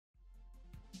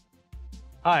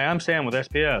Hi, I'm Sam with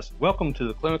SPS. Welcome to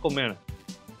the Clinical Minute.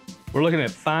 We're looking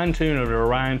at fine-tune of the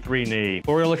Orion3 knee.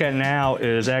 What we're going to look at now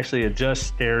is actually adjust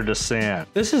stair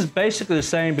descent. This is basically the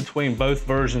same between both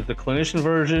versions, the clinician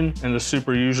version and the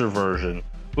super user version.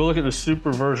 We'll look at the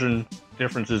super version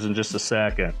differences in just a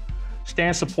second.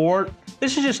 Stand support,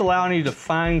 this is just allowing you to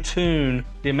fine-tune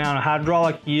the amount of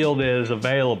hydraulic yield that is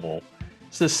available.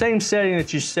 It's the same setting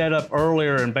that you set up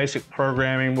earlier in basic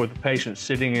programming with the patient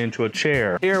sitting into a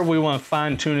chair. Here we want to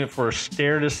fine-tune it for a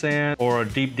stair descent or a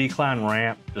deep decline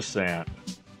ramp descent.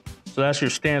 So that's your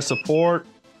stand support.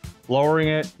 Lowering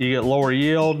it, you get lower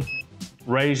yield.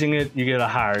 Raising it, you get a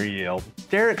higher yield.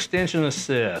 Stair extension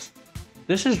assist.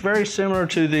 This is very similar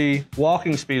to the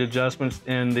walking speed adjustments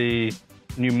in the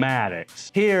pneumatics.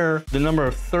 Here, the number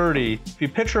of 30, if you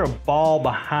picture a ball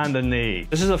behind the knee,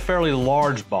 this is a fairly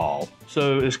large ball,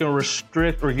 so it's going to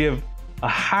restrict or give a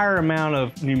higher amount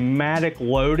of pneumatic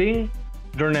loading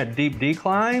during that deep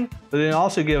decline, but then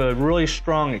also give a really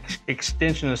strong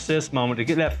extension assist moment to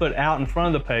get that foot out in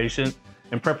front of the patient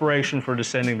in preparation for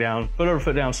descending down, foot over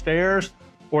foot downstairs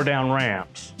or down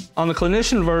ramps. On the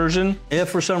clinician version, if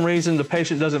for some reason the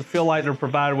patient doesn't feel like they're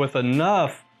provided with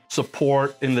enough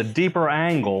support in the deeper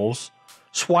angles,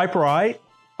 swipe right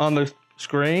on the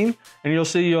screen and you'll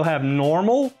see you'll have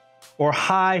normal or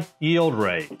high yield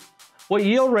rate. What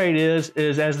yield rate is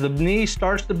as the knee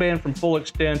starts to bend from full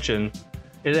extension,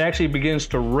 it actually begins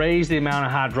to raise the amount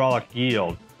of hydraulic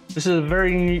yield. This is a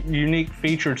very unique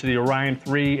feature to the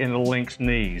Orion3 and the Lynx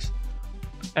knees.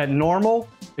 At normal,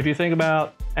 if you think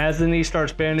about as the knee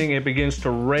starts bending, it begins to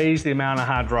raise the amount of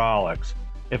hydraulics.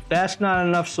 If that's not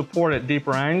enough support at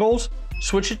deeper angles,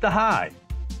 switch it to high.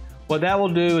 What that will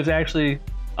do is actually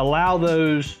allow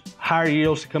those higher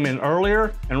yields to come in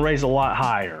earlier and raise a lot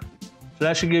higher. So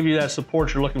that should give you that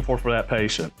support you're looking for that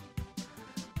patient.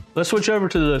 Let's switch over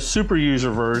to the super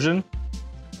user version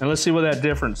and let's see what that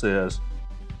difference is.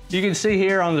 You can see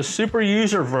here on the super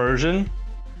user version,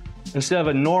 instead of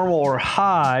a normal or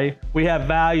high, we have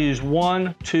values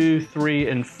 1, 2, 3,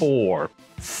 and 4.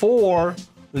 4,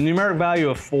 the numeric value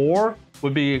of 4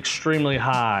 would be extremely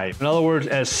high. In other words,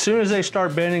 as soon as they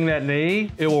start bending that knee,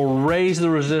 it will raise the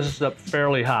resistance up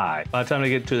fairly high by the time they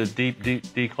get to the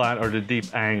deep decline or the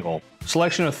deep angle.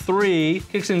 Selection of 3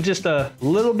 kicks in just a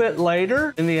little bit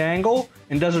later in the angle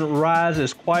and doesn't rise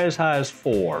as quite as high as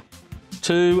 4.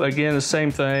 2, again, the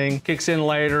same thing, kicks in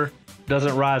later,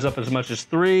 doesn't rise up as much as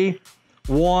 3.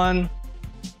 1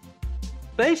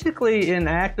 basically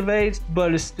inactivates,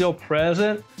 but is still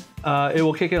present. It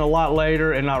will kick in a lot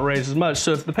later and not raise as much.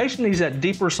 So if the patient needs that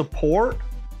deeper support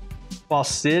while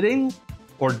sitting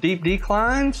or deep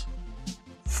declines,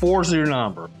 4 is your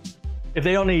number. If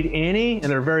they don't need any and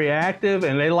they're very active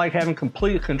and they like having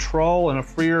complete control and a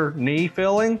freer knee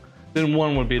feeling, then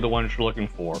 1 would be the one that you're looking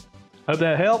for. Hope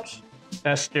that helps.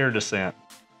 That's stair descent.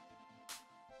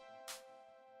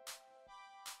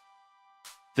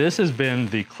 This has been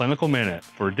the Clinical Minute.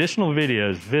 For additional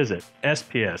videos, visit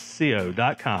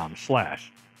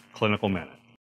spsco.com/clinicalminute.